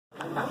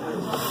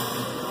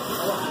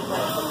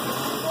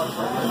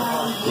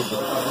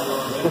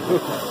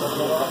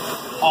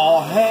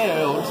All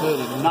hail to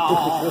the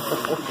no.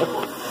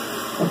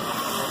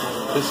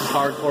 This is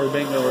hardcore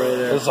bingo right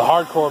there. This is a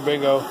hardcore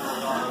bingo.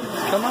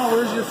 Come on,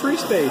 where's your free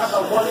space?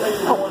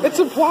 Oh, it's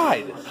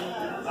implied.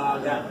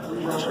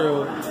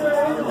 True.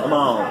 Come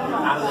on.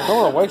 I don't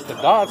want to waste the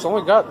dots. I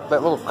only got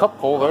that little cup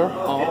full there.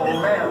 Oh.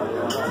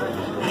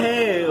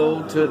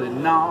 Hail to the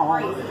no.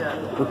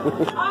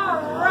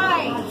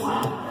 Alright.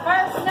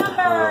 First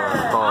number.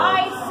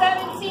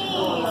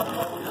 I-17.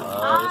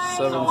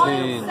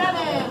 I-17.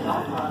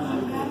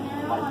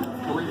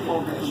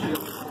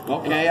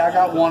 Okay, I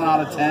got 1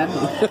 out of 10.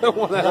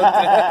 1 out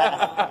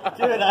of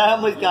 10. Dude, I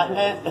almost got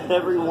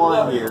every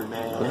one here,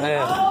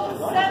 man.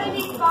 Oh,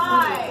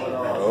 75.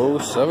 Oh,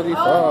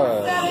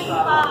 75.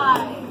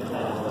 75.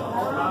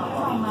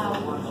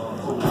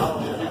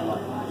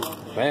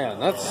 Man,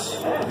 that's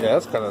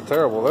kind of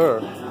terrible there.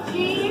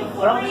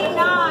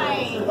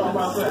 G49.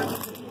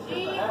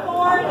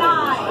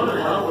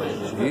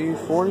 G49.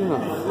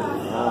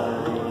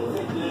 G49.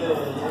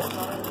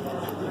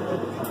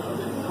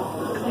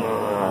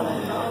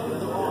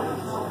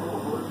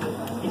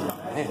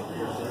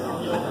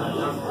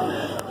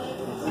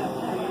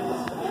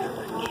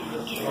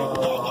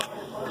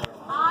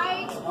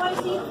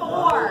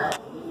 I-24.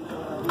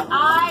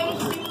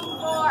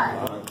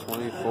 I-24.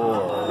 I-24.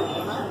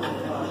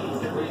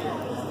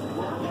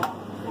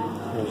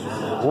 There's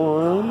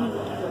 1,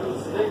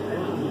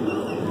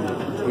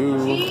 2.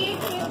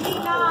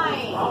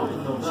 G59.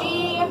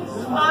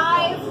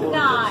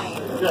 G59.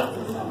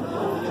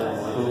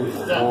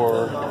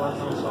 24.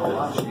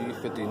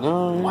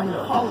 G59. Why are you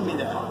calling me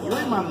that? You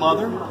ain't my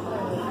mother.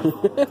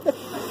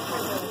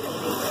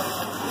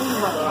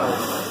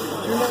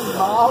 Your name's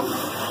Bob?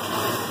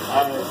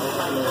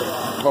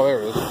 Oh, there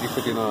it is.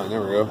 G59.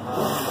 There we go.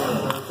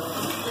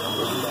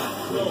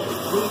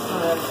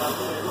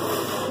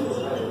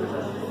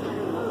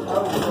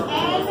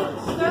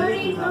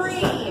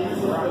 N33.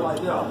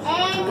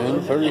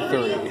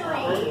 N33.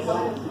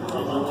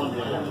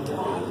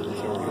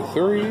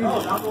 33.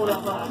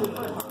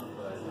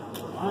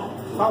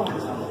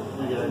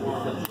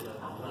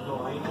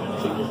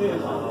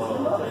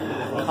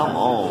 Come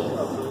on.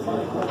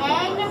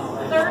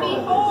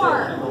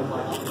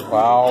 N34.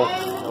 Wow.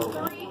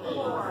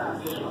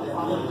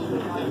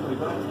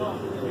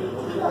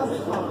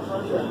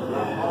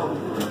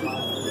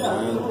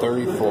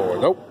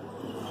 N34. Nope.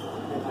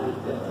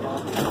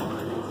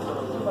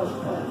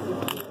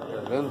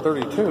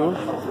 N32.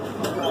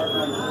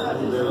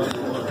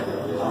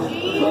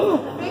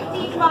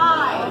 G55.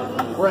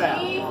 Crap.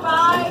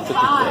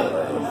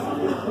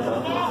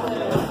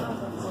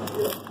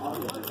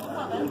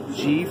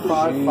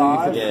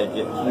 G55.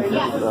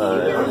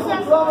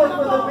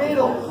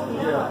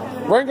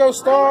 Ringo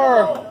Starr.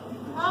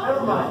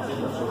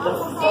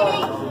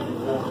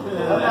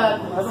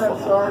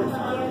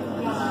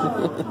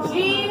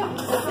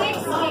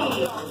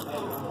 G60.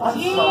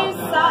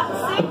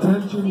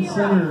 Attention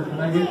center, can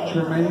I get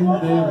Tremaine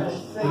Davis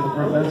to the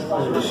front desk,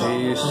 please?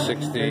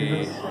 G60.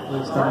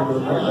 Please come to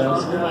the front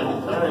desk.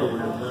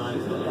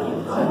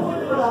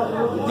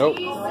 Nope.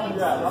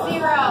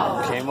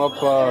 G60. Came up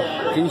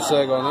goose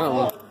egg on that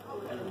one.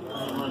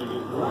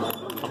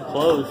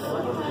 Close.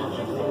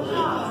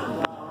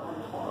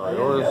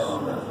 Yours.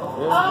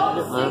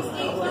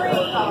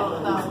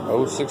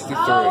 Oh, 063. 63.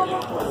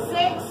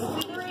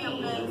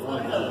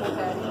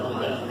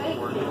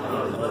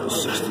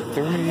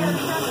 63.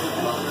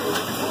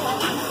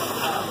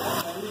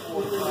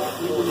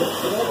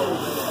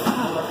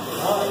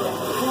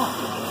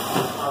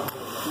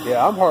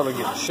 Yeah, I'm hardly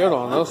getting shit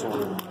on this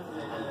one.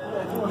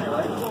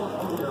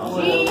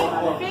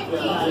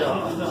 G50.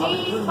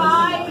 G50.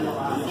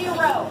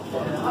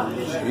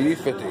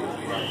 G50.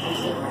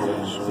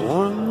 Here's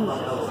 1.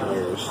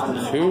 Here's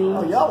 2.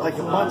 Oh, y'all like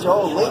a bunch of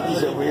old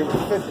ladies over here for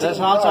 15. That's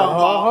what I'm talking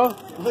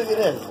about. Look at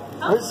this.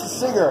 Where's the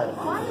cigarette?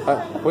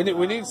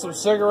 We need some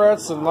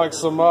cigarettes and like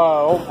some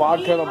old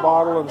vodka in a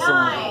bottle and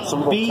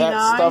some little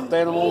cat stuffed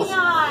animals.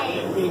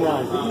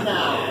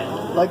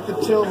 B9. Like the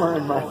tumor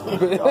in my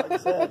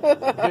dog's head.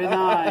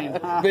 Benign.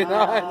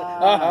 Benign.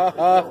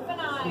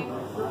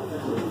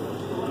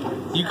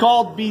 You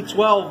called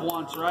B12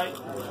 once, right?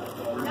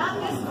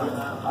 Not this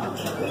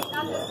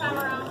time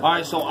around.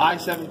 Alright, so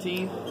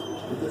I-17.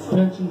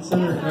 Attention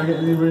center, can I get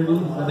anybody to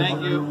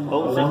Thank you.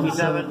 Oh,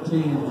 57.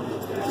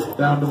 117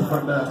 down to the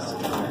front desk.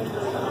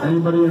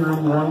 Anybody in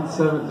room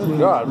 117,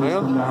 God, please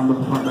man. come down to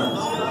the front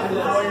desk.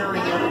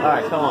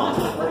 Alright, come on.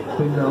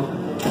 Bingo.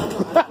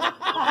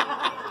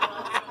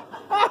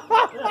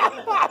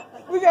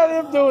 We got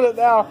him doing it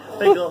now.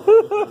 Bingo.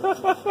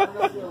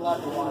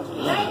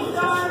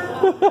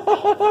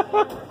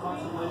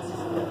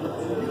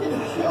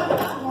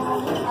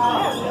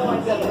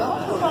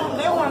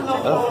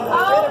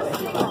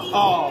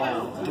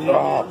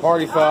 Oh,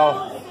 party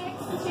foul.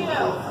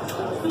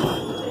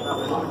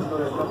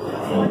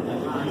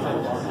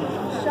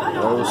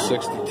 Oh,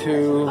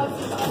 62.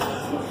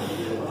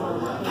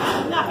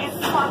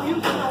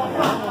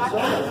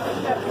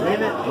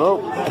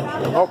 Nope.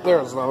 Oh,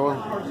 there's another one.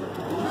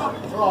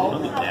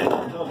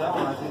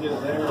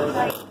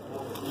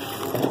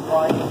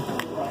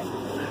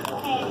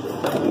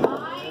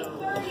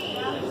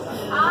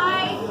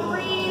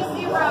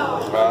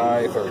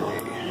 I-30.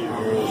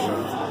 Here's a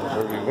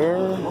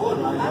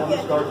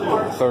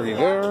 30 there. 30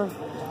 there.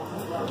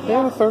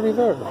 And a 30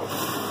 there.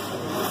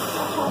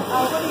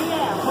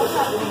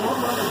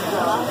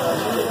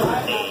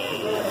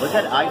 Was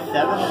that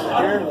I-7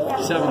 here?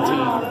 17.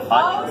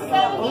 Oh,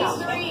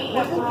 73.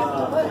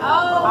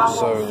 Oh,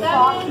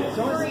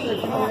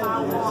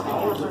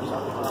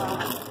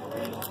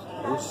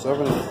 73.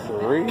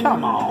 73.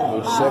 Come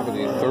on.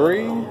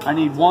 73. I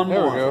need one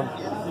There more. we go.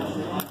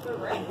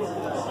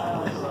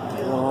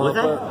 Was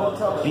that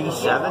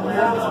B7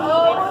 here?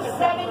 Oh,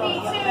 72.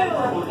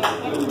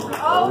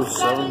 Oh,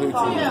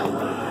 72.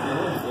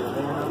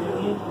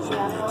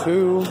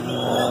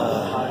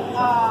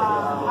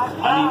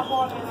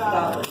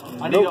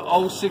 I need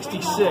a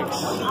 066.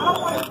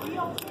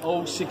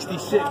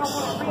 066.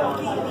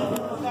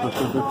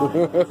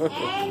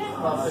 And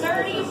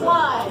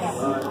 31.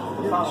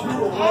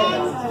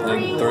 And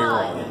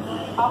 31.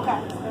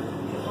 Okay.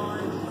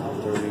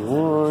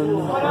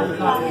 31.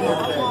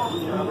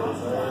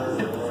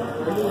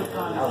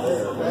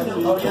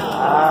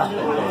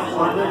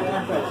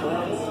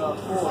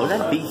 Was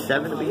that B7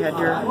 that we had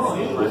here?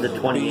 Or was it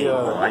 28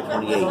 or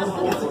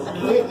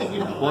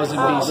I-28? Wasn't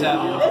B7.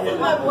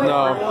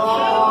 No.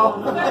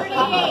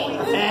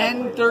 38.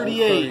 And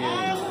 38.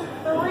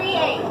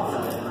 38.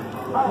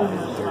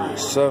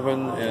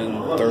 37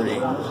 and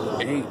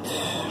 38.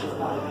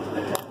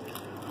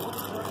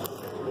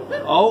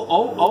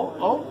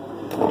 Oh.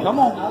 Come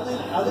on.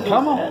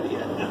 Come on.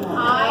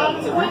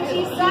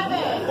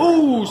 I-27.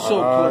 Ooh,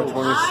 so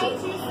close.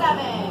 26.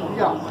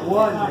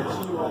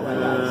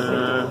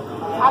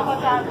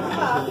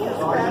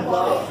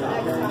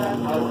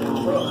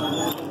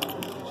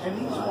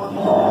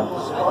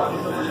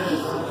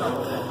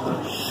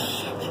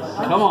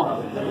 I-27. Come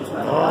on.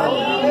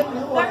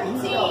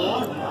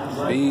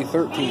 B13.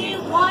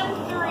 B13.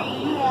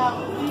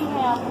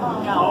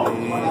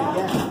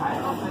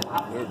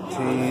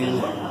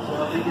 B13.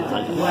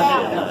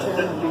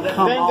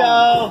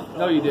 Bingo!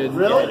 No, you didn't.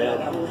 Really?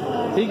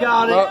 He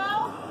got it.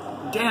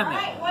 Damn it.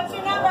 Alright, what's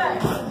your number?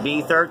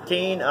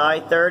 B13,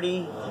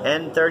 I-30,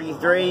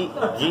 N33,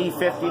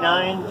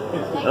 G59,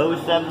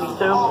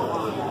 O72.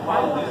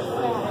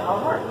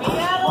 We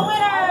have a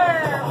winner!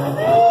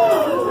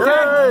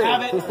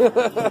 Have it.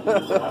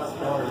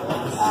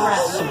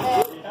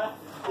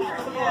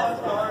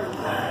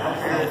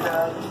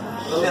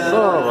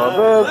 Son of a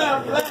bitch.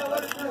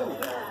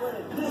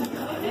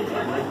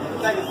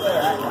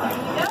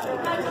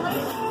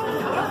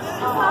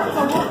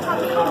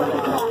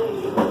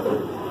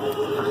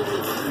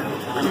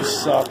 You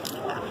suck.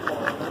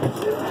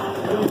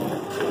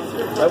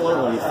 I won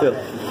one of these too.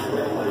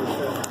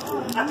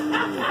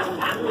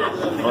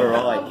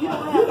 Alright.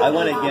 I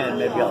won again,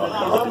 maybe I'll I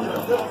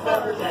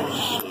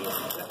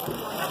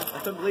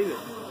couldn't believe it.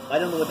 I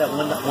don't know what that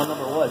one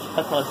number was.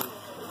 That's why I was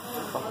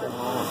fucking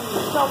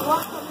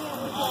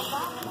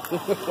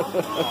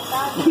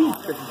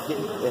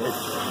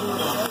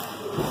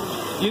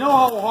You know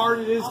how hard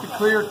it is to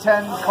clear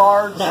 10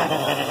 cards?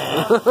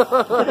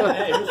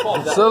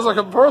 Sounds like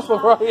a personal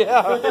right,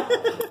 yeah.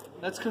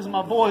 That's because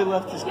my boy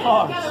left his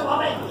cards.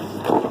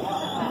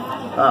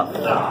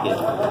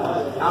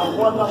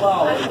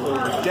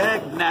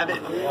 Dag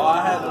nabbit.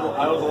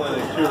 I was only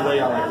like 2 away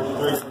on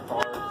like 3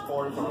 cards,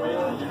 4 from me.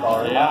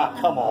 Ah,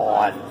 come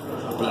on.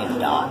 Damn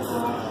dots.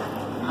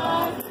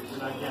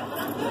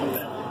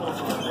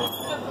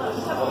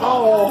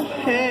 Oh,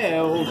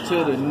 hell to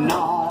the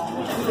no.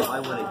 I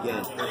win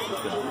again. That's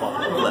just gonna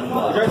fucking flip.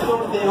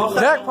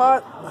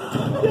 Jackpot.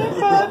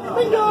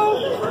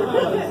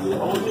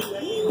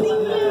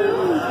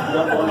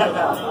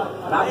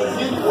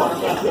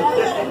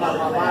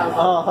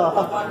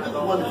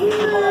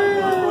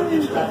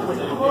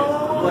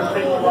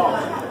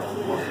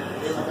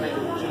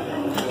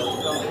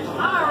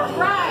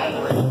 Alright.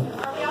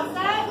 Are we all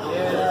set?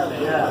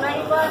 Yeah.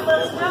 Ready for our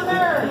first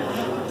number?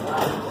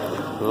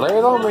 Lay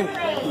it on me.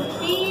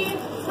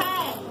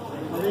 B10.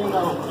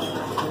 B10.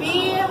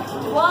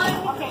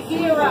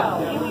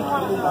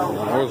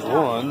 There's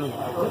one.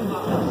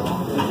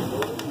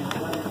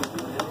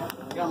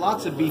 Got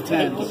lots of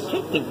B10s.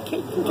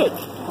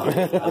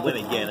 I win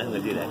again. I'm gonna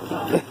do that.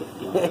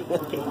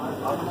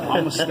 I'm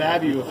gonna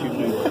stab you if you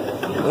do.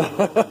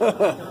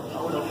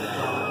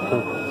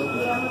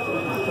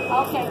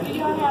 Okay, do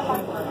you have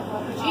like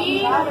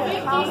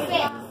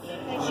G56?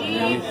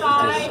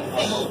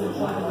 G56.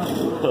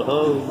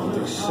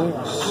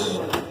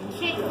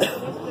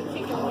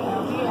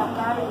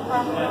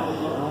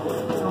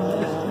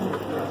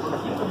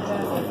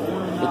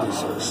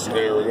 56.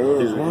 There we go.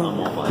 There's I'm one. on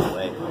my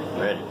way.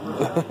 Ready.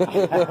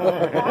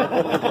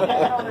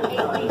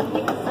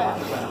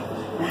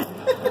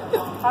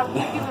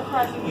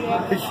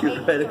 Shoot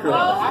right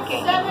across.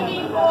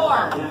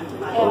 74.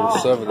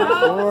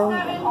 74.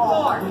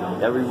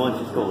 74. Everyone's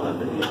just going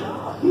under here.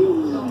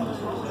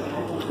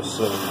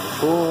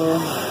 074,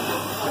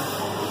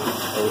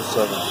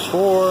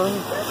 074,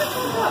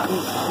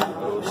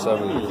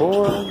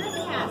 074,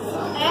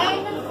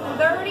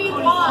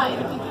 N31.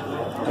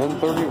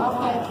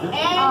 N31.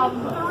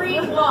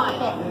 N31.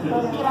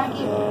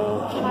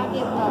 Can I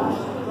get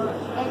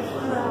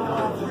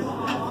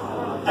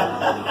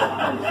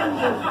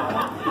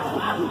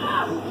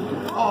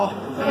Oh,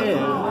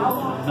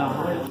 yeah. No.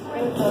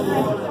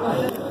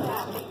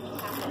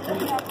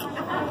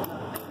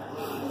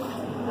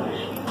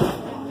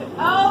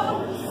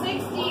 Oh,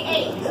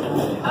 68.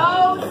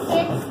 Oh,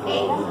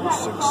 68.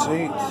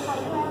 68.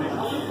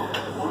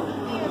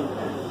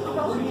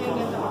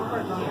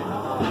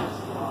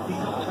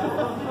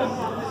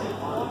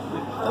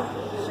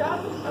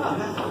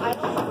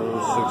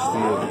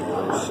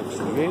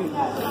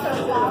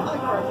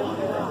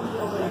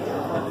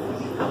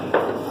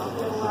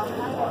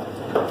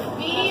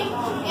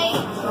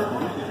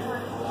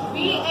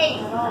 B8.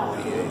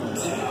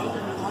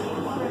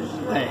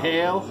 The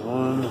hell?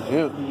 One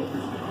hit.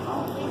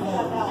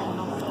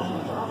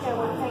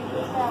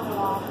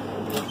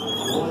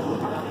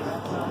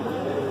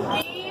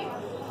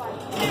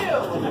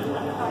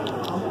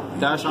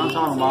 That's what I'm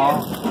talking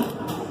about.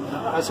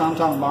 That's what I'm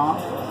talking about.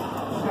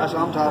 That's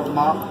what I'm talking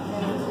about.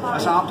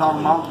 That's what I'm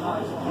talking about.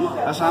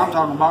 That's what I'm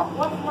talking about.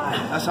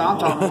 That's what I'm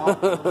talking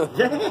about.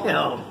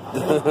 Damn.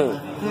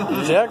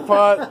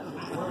 Jackpot.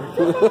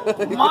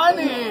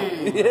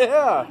 Money!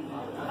 Yeah.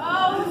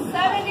 Oh,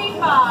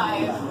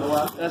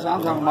 75. That's what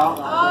I'm talking about.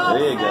 Oh,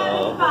 There you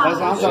go. That's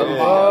what I'm talking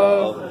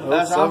about.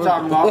 That's what I'm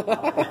talking about.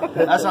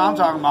 That's what I'm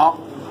talking about.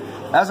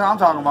 That's what I'm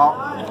talking about.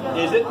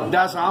 Is it?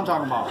 That's what I'm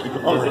talking about.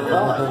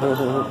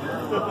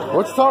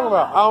 What you talking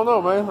about? I don't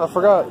know, man. I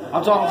forgot.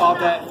 I'm talking about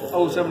that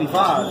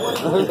 075.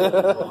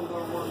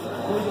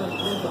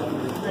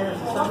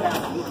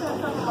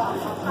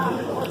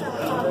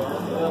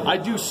 I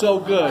do so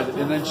good,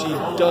 and then she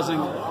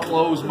doesn't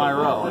close my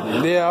row.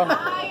 Yeah.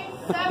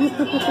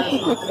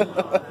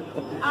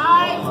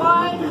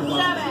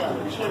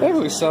 I-17. That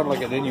really sounded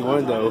like an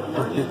innuendo.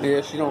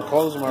 Yeah, she don't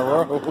close my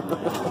row.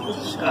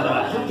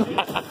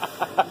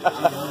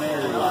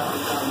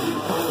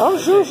 I'm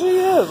sure she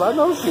is. I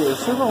know she is.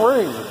 Super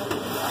ring.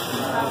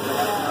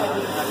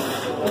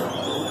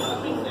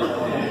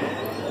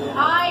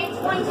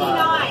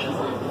 I-29.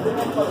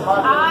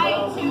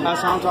 I-29.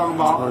 That's what I'm talking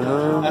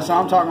about. That's what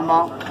I'm talking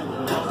about.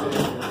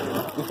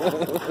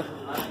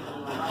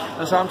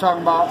 That's what I'm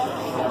talking about.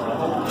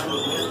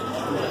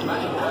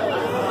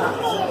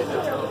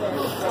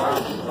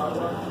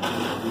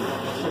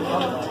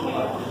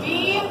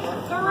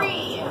 B3.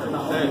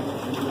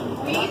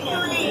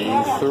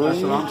 B3.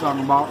 That's what I'm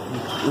talking about.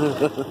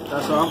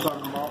 That's what I'm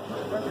talking about.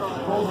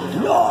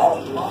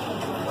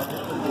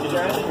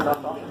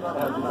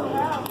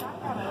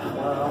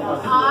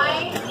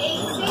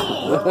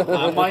 I-18.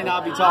 I might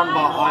not be talking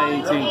about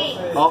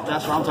I-18. Oh,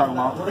 that's what I'm talking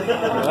about.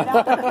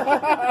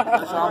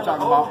 That's what I'm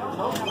talking about.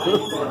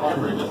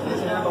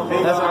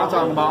 That's what I'm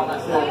talking about.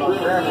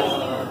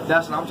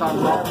 That's what I'm talking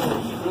about.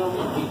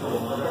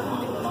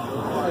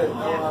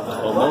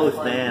 Almost,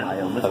 man.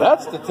 I almost.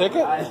 That's the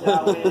ticket.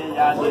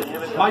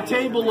 My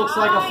table looks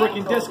like a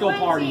freaking disco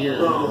party here.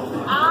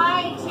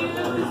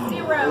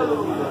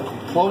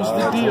 I-20. Close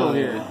the deal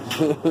here.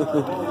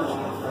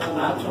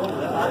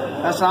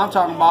 That's what I'm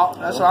talking about.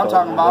 That's what I'm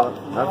talking about.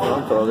 That's what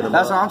I'm talking about.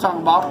 That's what I'm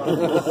talking about.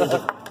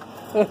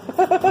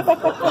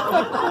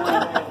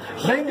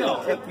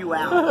 Bingo. Check you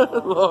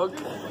out. Look.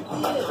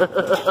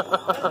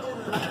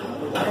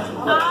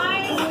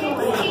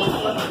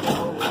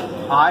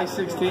 I-16.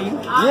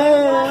 I-16.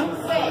 Yeah.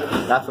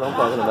 That's what I'm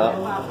talking about.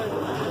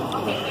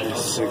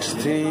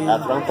 16.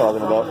 That's what I'm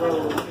talking about.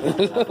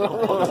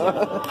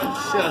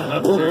 Shut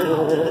up,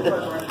 dude.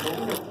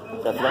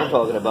 That's what I'm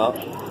talking about.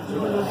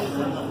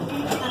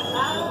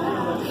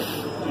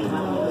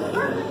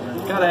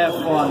 Gotta have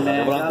fun,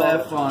 man. Gotta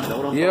have fun. Know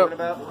what I'm Yep. talking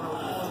about?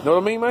 Know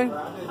what I mean, man?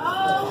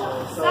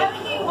 Oh,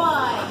 71.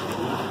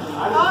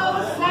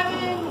 Oh,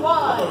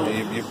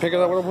 71. You picking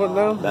up what I'm putting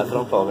down? That's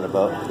what I'm talking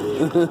about.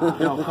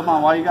 Yo, come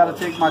on, why you gotta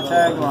take my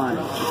tagline?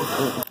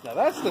 Now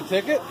that's the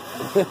ticket.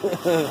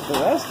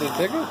 That's the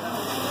ticket.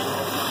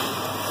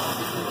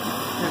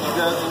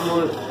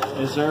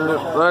 Is there?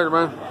 Right,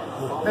 man.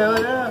 Hell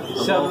yeah.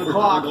 7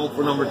 o'clock. Go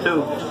for number 2.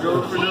 Go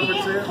for number 2.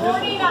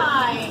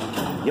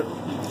 G49. Yep.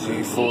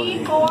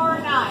 G40.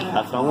 G49.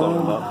 That's what I'm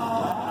talking about.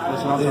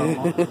 That's what I'm talking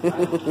about.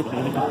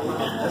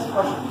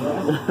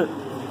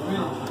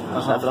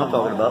 That's what I'm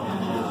talking about.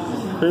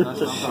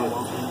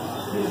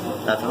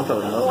 That's what I'm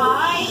talking about.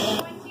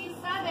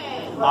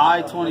 I-27.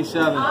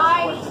 I-27.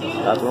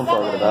 I-27. That's what I'm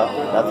talking about.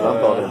 That's what I'm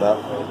talking about.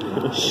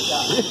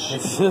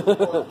 That's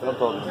what I'm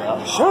talking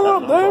about. Shut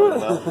up, damn it.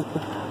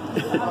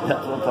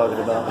 That's what I'm talking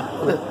about.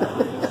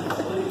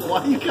 Why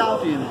are you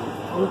copying?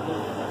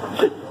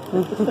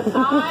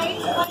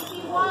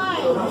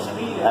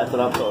 I-21. That's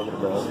what I'm talking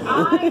about.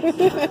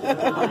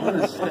 I'm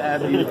gonna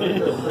stab you.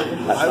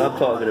 That's what I'm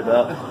talking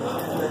about.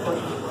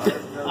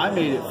 I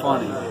made it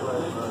funny.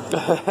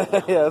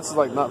 Yeah, it's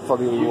like not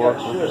funny anymore.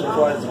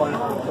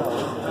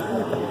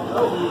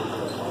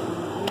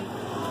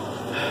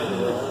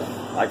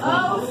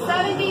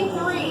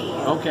 073.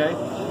 Okay.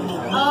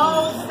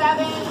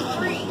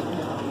 073.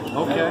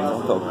 Okay. That's what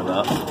I'm talking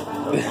about.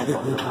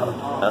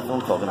 That's what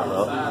I'm talking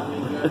about.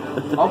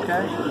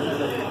 Okay.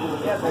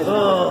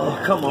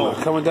 Oh, come on.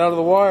 Coming down to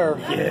the wire.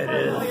 Yeah, it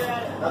is.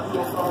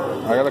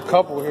 I got a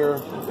couple here.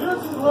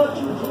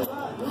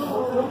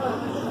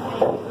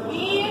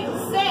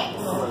 B6.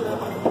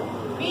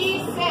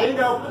 B6. There you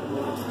go.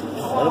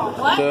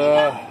 What?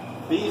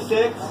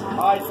 B6,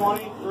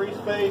 I-20, 3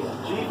 space,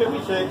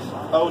 G56,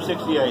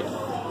 068.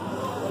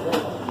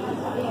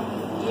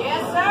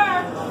 Yes, sir.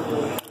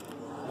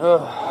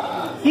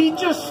 He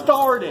just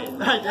started.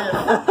 I did.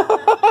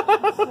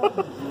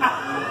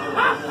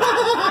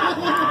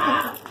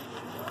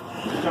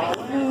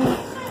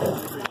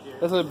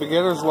 That's a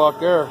beginner's luck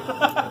there. All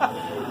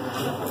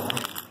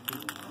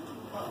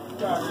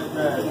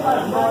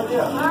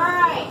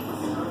right.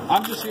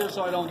 I'm just here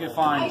so I don't get I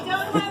fined. don't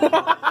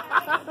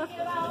have any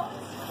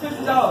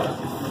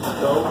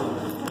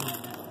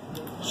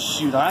 $50.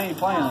 Shoot, I ain't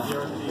playing it.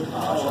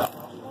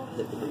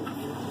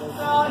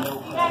 So if you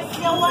guys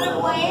still want to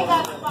play,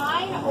 that's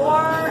fine. Or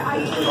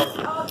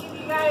I'll give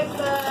you guys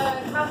the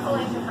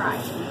consolation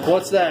prize.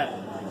 What's that?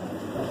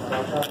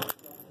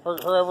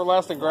 Her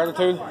everlasting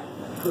gratitude.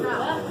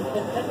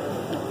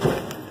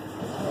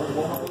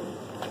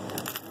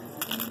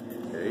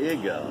 There you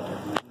go.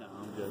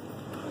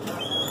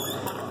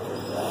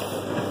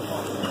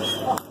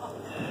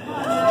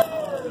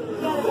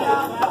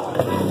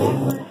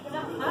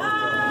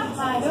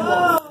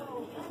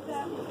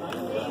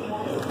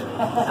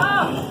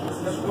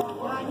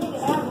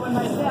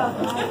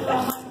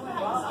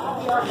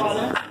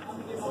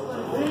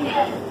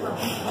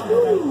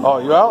 Oh,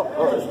 you out?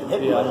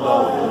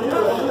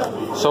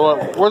 So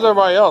where's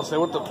everybody else? They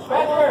went to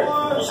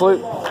sleep.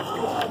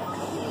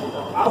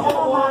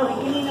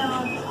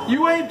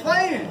 You ain't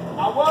playing.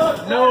 I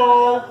was.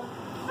 No.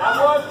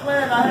 I was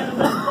playing. I had to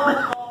make a phone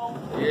call.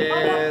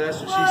 Yeah, that's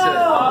what she said.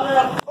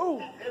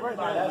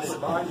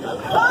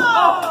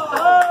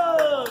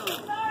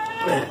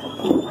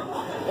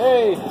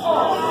 Hey.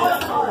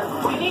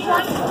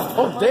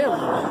 Oh,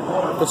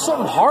 damn. There's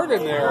something hard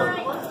in there.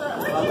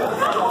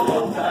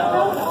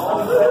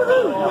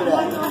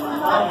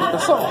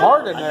 There's something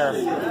hard in there.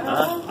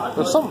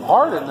 There's something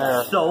hard in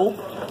there. Soap.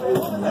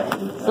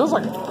 Feels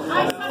like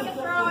I'm going to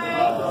throw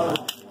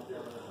it.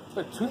 it's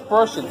like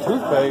toothbrush and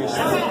toothpaste.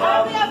 I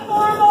only have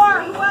 4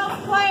 more. Who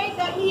else played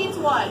that needs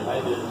one?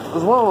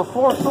 There's one on the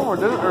floor somewhere,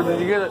 did it? Or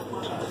did you get it?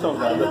 All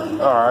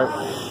right.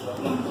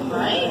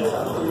 Right?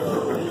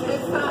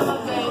 It's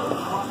okay.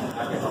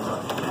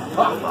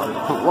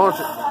 Launch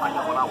it.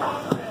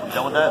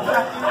 Done with that?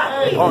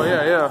 Oh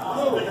yeah, yeah.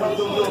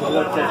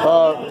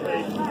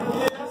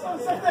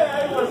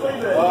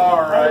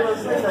 All right.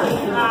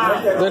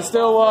 There's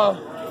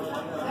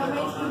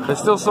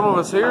still some of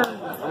us here.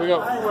 We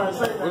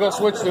got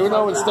switch to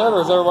Uno instead,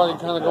 or is everybody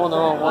kind of going their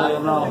own way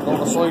and going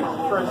to sleep?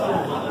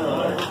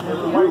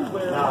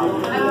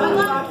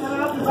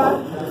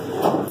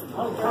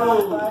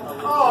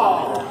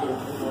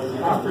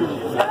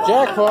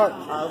 Jackpot.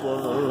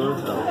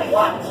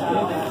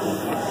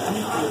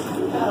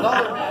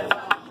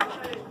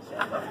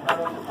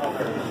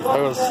 It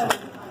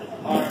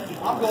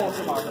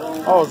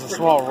was a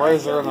small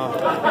razor and a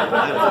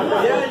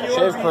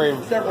shave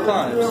cream. Several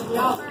times.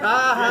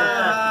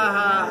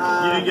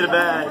 You didn't get a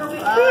bag.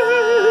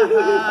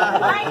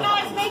 Alright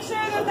guys, make sure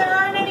that there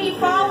aren't any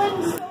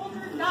fallen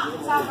shoulder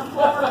knots on the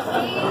floor,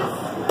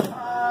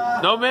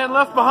 please. No man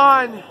left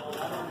behind.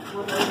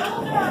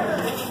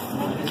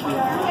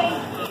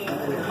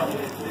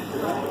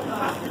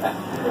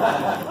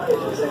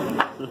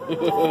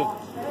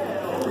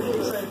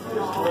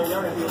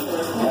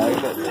 Yeah, you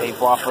got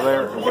tape off of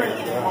there.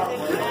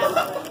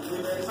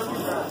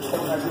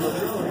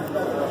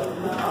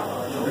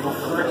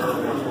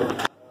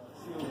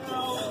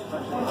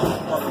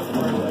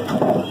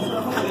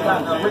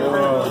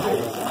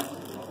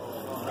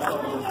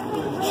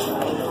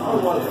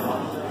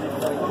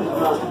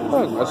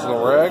 Oh, nice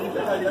little rag.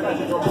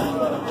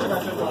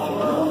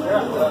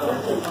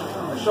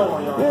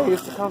 Yeah,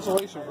 it's the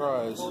consolation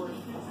prize.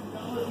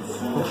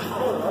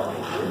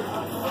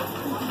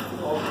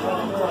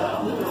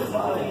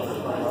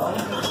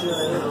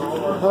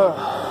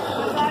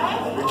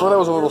 Well, that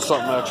was a little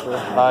something extra.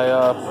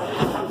 I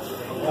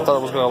thought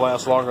it was going to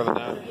last longer than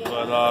that.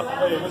 But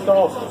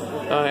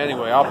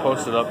anyway, I'll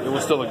post it up. It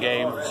was still a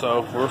game,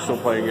 so we're still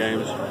playing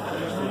games.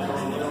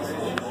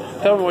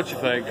 Tell me what you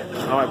think.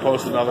 I might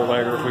post another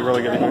later if we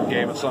really get a good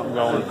game and something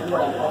going.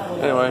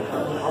 Anyway,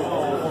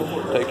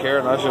 take care,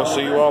 and I shall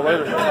see you all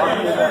later.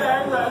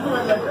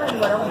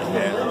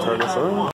 Turn this on.